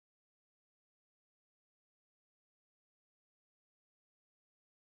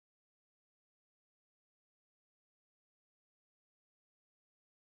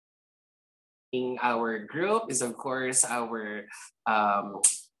In our group is of course our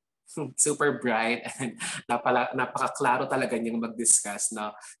super bright and napakaklaro talaga niyang mag-discuss.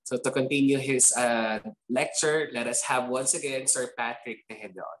 No? So to continue his lecture, let us have once again Sir Patrick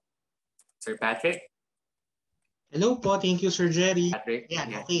Tejidor. Sir Patrick? Hello po, thank you Sir Jerry. Patrick,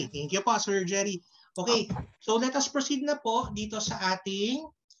 yan, okay, thank you po Sir Jerry. Okay, so let us proceed na po dito sa ating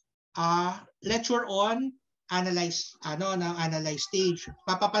lecture on analyze stage.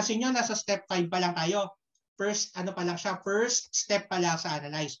 Papapansin nyo, nasa step 5 pa lang tayo. First step pa lang sa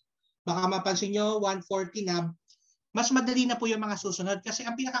analyze. Baka mapansin nyo, 140 na, mas madali na po yung mga susunod kasi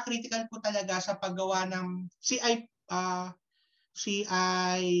ang pinaka-critical po talaga sa paggawa ng CI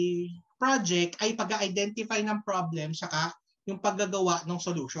project ay pag-identify ng problem saka yung paggagawa ng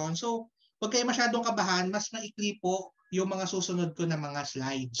solution. So, huwag kayo masyadong kabahan, mas maikli po yung mga susunod ko na mga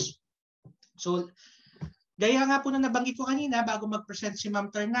slides. So, gaya nga po na nabanggit ko kanina bago mag-present si Ma'am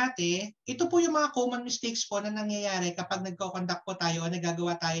Ternate, ito po yung mga common mistakes po na nangyayari kapag nagko-conduct po tayo o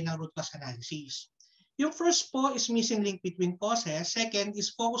nagagawa tayo ng root cause analysis. Yung first po is missing link between causes. Second is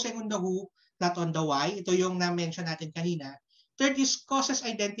focusing on the who, not on the why. Ito yung na-mention natin kanina. Third is causes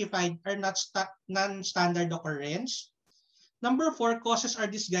identified are not non-standard occurrence. Number 4, causes are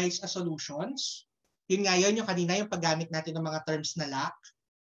disguised as solutions. Yun nga yun, yung kanina, yung paggamit natin ng mga terms na lack.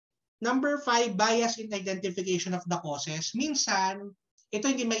 Number 5, bias in identification of the causes. Minsan, ito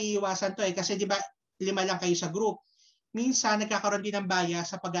hindi maiiwasan to kasi di ba 5 lang kayo sa group. Minsan, nagkakaroon din ng bias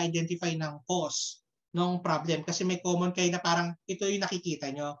sa pag-identify ng cause ng problem kasi may common kayo na parang ito yung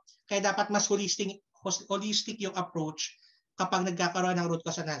nakikita nyo. Kaya dapat mas holistic yung approach kapag nagkakaroon ng root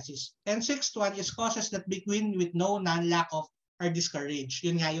cause analysis. And sixth one is causes that begin with no, none, lack of, or discourage.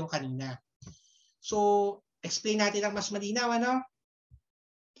 Yun nga yung kanina. So, explain natin ang mas malinaw, ano?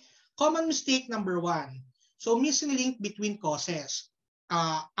 Common mistake number 1. So, missing link between causes.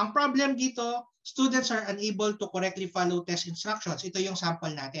 Ang problem dito, students are unable to correctly follow test instructions. Ito yung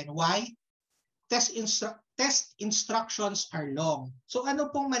sample natin. Why? Test instructions are long. So, ano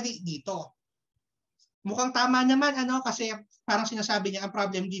pong mali dito? Mukhang tama naman, kasi parang sinasabi niya, ang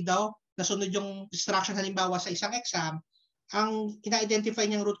problem di daw, nasunod yung instruction halimbawa sa isang exam, ang ina-identify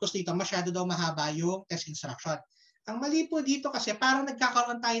niyang root cause dito, masyado daw mahaba yung test instruction. Ang mali po dito kasi parang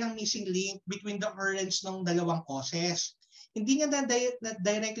nagkakaroon tayo ng missing link between the occurrence ng dalawang causes. Hindi niya na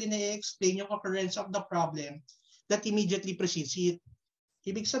directly na-explain yung occurrence of the problem that immediately precedes it.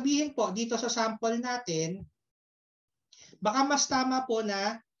 Ibig sabihin po, dito sa sample natin, baka mas tama po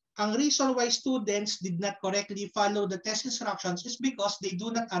na ang reason why students did not correctly follow the test instructions is because they do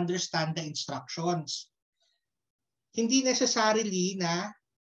not understand the instructions. Hindi necessarily na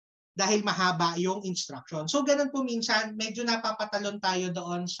dahil mahaba yung instruction. So ganun po minsan, medyo napapatalon tayo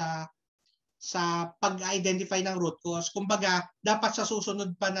doon sa pag-identify ng root cause. Kumbaga, dapat sa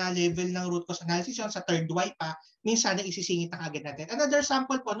susunod pa na level ng root cause analysis, yun, sa third why pa, minsan na isisingit na agad natin. Another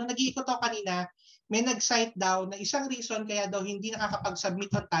sample po, nung nag-iikot ako kanina, may nag-cite daw na isang reason kaya daw hindi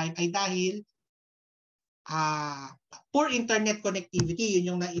nakakapag-submit on time ay dahil poor internet connectivity.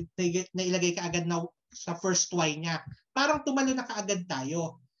 Yun yung nailagay kaagad na sa first why niya. Parang tumalo na kaagad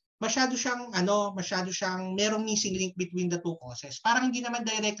tayo. Masyado siyang merong missing link between the two causes. Parang hindi naman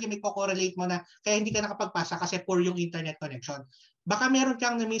directly may co-correlate mo na kaya hindi ka nakapagpasa kasi poor yung internet connection. Baka meron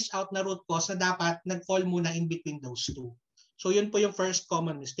kang na-miss out na root cause na dapat nag-fall muna in between those two. So yun po yung first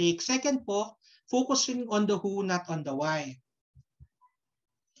common mistake. Second po, focusing on the who, not on the why.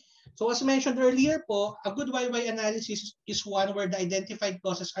 So as mentioned earlier po, a good why-why analysis is one where the identified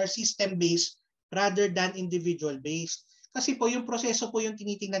causes are system-based rather than individual-based. Kasi po yung proseso po yung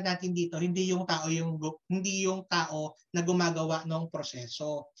tinitingnan natin dito, hindi yung tao na gumagawa ng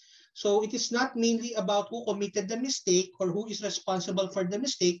proseso. So it is not mainly about who committed the mistake or who is responsible for the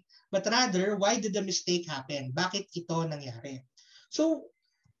mistake, but rather why did the mistake happen? Bakit ito nangyari? So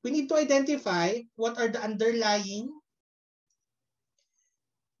we need to identify what are the underlying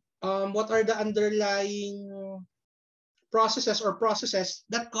processes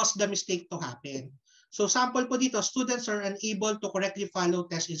that cause the mistake to happen. So sample po dito, students are unable to correctly follow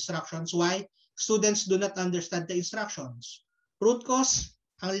test instructions. Why? Students do not understand the instructions. Root cause,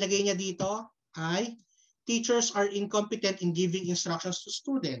 ang lagay niya dito ay teachers are incompetent in giving instructions to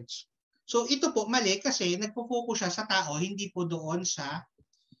students. So ito po mali kasi nagpo-focus siya sa tao, hindi po doon sa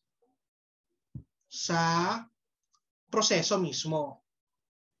proseso mismo.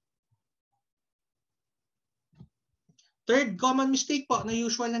 Third common mistake po na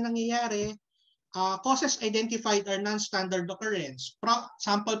usual na nangyayari, causes identified are non-standard occurrence.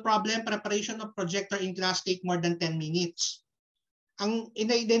 Sample problem, preparation of projector in class take more than 10 minutes. Ang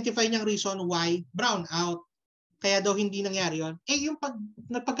in-identify niyang reason why, brown out. kaya daw hindi nangyari yun. Yung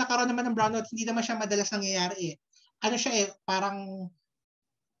pagkakaroon naman ng brownout, hindi naman siya madalas nangyayari Ano siya parang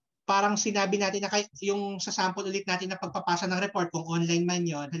sinabi natin na yung sa sample ulit natin na pagpapasa ng report, kung online man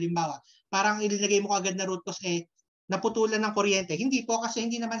yon, halimbawa, parang ilagay mo agad na root cause naputulan ng kuryente. Hindi po, kasi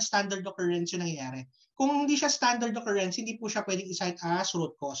hindi naman standard occurrence yung nangyayari. Kung hindi siya standard occurrence, hindi po siya pwedeng i-cite as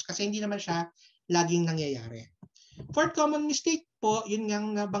root cause kasi hindi naman siya laging nangyayari. Fourth common mistake po, yun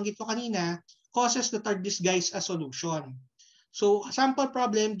yung nabanggit ko kanina, causes that are disguised as solution. So, sample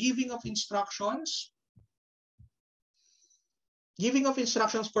problem, giving of instructions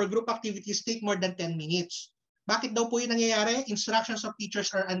for group activities take more than 10 minutes. Bakit daw po yun nangyayari? Instructions of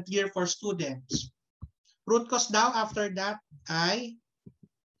teachers are unclear for students. Root cause daw after that ay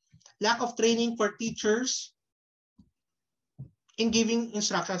lack of training for teachers in giving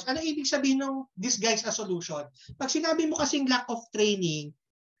instructions. Ano ibig sabihin ng disguise as solution? Pag sinabi mo kasing lack of training,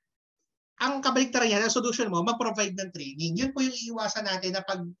 ang kabaliktaran niya, ang solution mo, mag-provide ng training. Yun po yung iiwasan natin na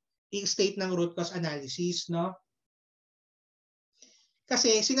pag i-state ng root cause analysis, no?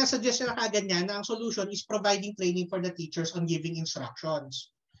 Kasi sinasuggest na kagad niya na ang solution is providing training for the teachers on giving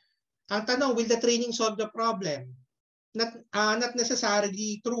instructions. Ang tanong, will the training solve the problem? Not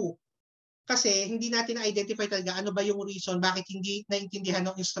necessarily true. Kasi hindi natin na-identify talaga ano ba yung reason bakit hindi naintindihan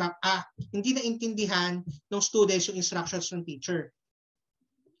ng hindi naintindihan ng students yung instructions ng teacher.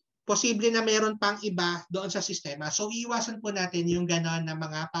 Posible na mayroon pang iba doon sa sistema. So iiwasan po natin yung gano'n na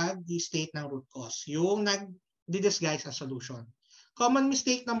mga pag-state ng root cause, yung nag-disguise as solution. Common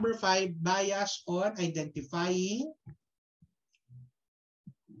mistake number 5, bias on identifying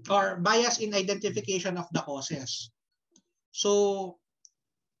or bias in identification of the causes. So,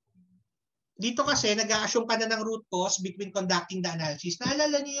 dito kasi nag-a-assume ka na ng root cause between conducting the analysis.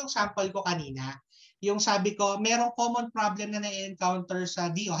 Naalala niyo yung sample ko kanina? Yung sabi ko, merong common problem na na-encounter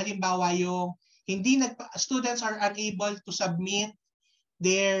sa DO. Halimbawa, yung students are unable to submit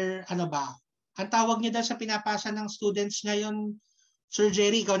their, ang tawag niyo dahil sa pinapasa ng students ngayon, Sir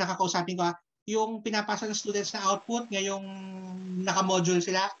Jerry, ikaw nakakausapin ko, yung pinapasa ng students na output, ngayong naka-module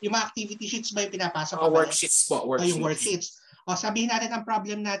sila, yung mga activity sheets ba yung pinapasa? Worksheets po. Yung worksheets. Sabihin natin ang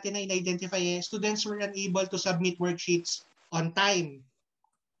problem natin na in-identify students were unable to submit worksheets on time.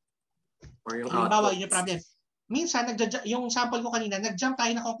 Or yung halimbawa, yun yung problem. Minsan, yung sample ko kanina, nag-jump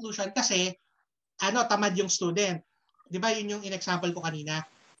tayo na conclusion kasi tamad yung student. Di ba yun yung in-example ko kanina?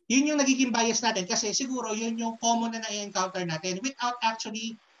 Yun yung nagiging bias natin kasi siguro yun yung common na na-encounter natin without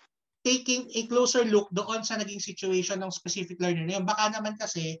actually taking a closer look doon sa naging situation ng specific learner na yun. Baka naman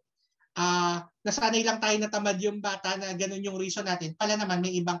kasi nasanay lang tayo na tamad yung bata na ganun yung reason natin. Pala naman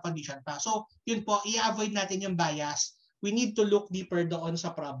may ibang condition pa. So yun po, i-avoid natin yung bias. We need to look deeper doon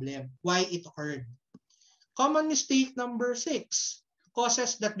sa problem. Why it occurred. Common mistake number 6.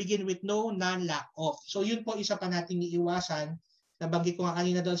 Causes that begin with no, none, lack of. So yun po isa pa nating iiwasan. Nabanggit ko nga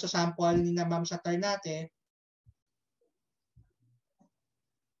kanina doon sa sample ni na Ma'am sa turn natin.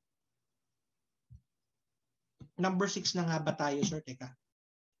 Number 6 na nga ba tayo, sir? Teka.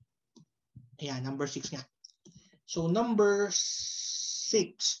 Ayan, number 6 nga. So number 6.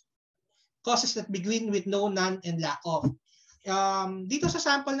 Causes that begin with no, none, and lack of. Dito sa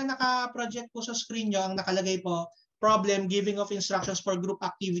sample na naka-project po sa screen nyo, ang nakalagay po, problem, giving of instructions for group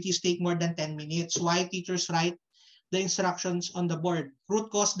activities take more than 10 minutes. Why teachers write the instructions on the board?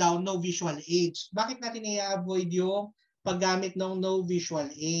 Root cause daw, no visual aids. Bakit natin i-avoid yung paggamit ng no visual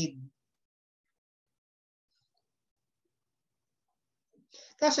aid?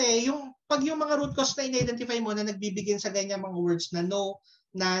 Kasi pag yung mga root cause na in-identify mo na nagbibigay sa ganyan mga words na no,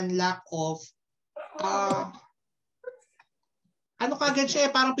 none, lack of, kagad siya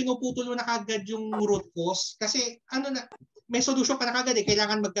parang pinuputol mo na kagad yung root cause. Kasi may solution pa na kagad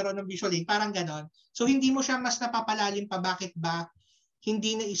kailangan magkaroon ng visual aid, parang ganon. So hindi mo siya mas napapalalim pa, bakit ba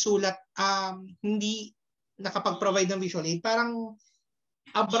hindi na isulat, hindi nakapag-provide ng visual aid, parang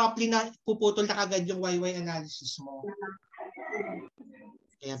abruptly na puputol na kagad yung YY analysis mo.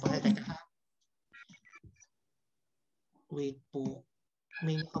 Kaya pa, wait po.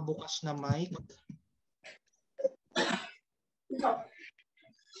 May nakabukas na mic.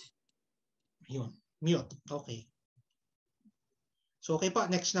 Yun. Mute. Okay. So, okay po.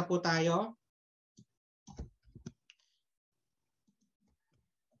 Next na po tayo.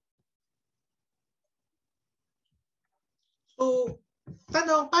 So,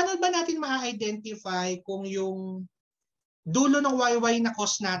 paano ba natin ma-identify kung yung dulo ng YY na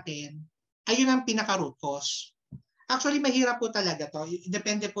cause natin ay yun ang pinaka-root cause? Actually, mahirap po talaga to.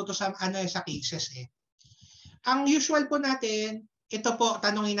 Depende po to sa sa cases . Ang usual po natin, ito po,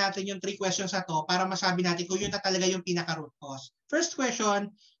 tanungin natin yung 3 questions na to para masabi natin kung yun na talaga yung pinaka-root cause. First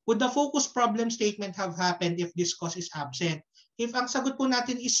question, would the focus problem statement have happened if this cause is absent? If ang sagot po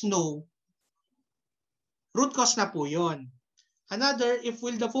natin is no, root cause na po yun. Another, if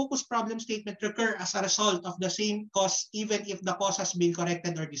will the focus problem statement recur as a result of the same cause even if the cause has been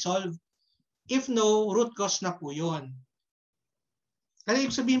corrected or dissolved? If no, root cause na po yun. Ano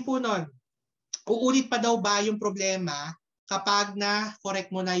ibig sabihin po nun? Uulit pa daw ba yung problema kapag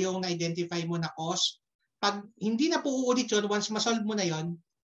na-correct mo na yung na-identify mo na cause? Pag hindi na po uulit yun, once ma-solve mo na yun,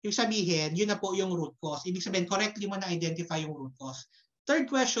 ibig sabihin, yun na po yung root cause. Ibig sabihin, correctly mo na-identify yung root cause. Third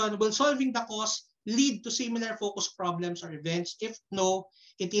question, will solving the cause lead to similar focus problems or events? If no,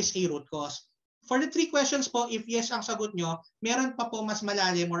 it is a root cause. For the 3 questions po, if yes ang sagot nyo, meron pa po mas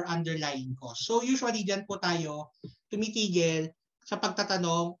malalim or underlying cause. So usually, dyan po tayo tumitigil sa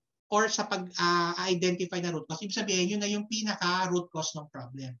pagtatanong or sa pag-identify na root cause. Ibig sabihin, yun na yung pinaka-root cause ng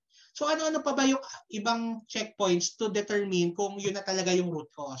problem. So ano-ano pa ba yung ibang checkpoints to determine kung yun na talaga yung root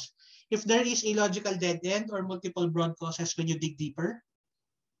cause? If there is a logical dead end or multiple broad causes when you dig deeper?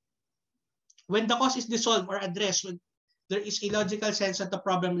 When the cause is dissolved or addressed, when there is a logical sense that the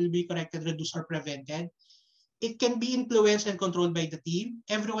problem will be corrected, reduced, or prevented. It can be influenced and controlled by the team.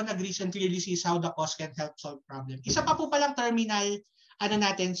 Everyone agrees and clearly sees how the cause can help solve problem. Isa pa po palang terminal,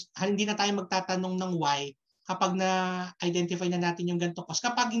 natin, hindi na tayo magtatanong ng why kapag na-identify na natin yung ganito cause.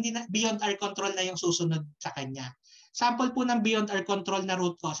 Kapag hindi na, beyond our control na yung susunod sa kanya. Sample po ng beyond our control na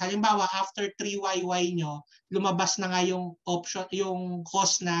root cause. Halimbawa, after 3YY nyo, lumabas na nga yung option, yung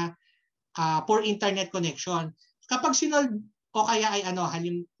cause na poor internet connection. Kapag sinolve, o kaya ay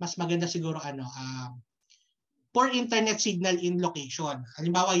mas maganda siguro poor internet signal in location.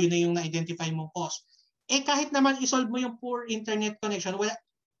 Halimbawa, yun na yung na-identify mong cause. Kahit naman isolve mo yung poor internet connection,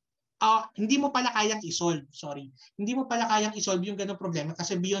 hindi mo pala kayang isolve. Hindi mo pala kayang isolve yung ganung problema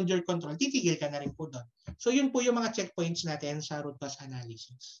kasi beyond your control, titigil ka na rin po doon. So yun po yung mga checkpoints natin sa root cause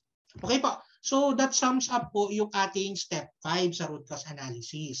analysis. Okay po. So that sums up po yung ating step 5 sa root cause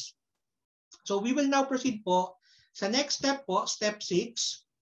analysis. So we will now proceed po sa next step po, step 6,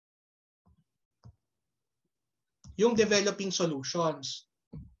 yung developing solutions.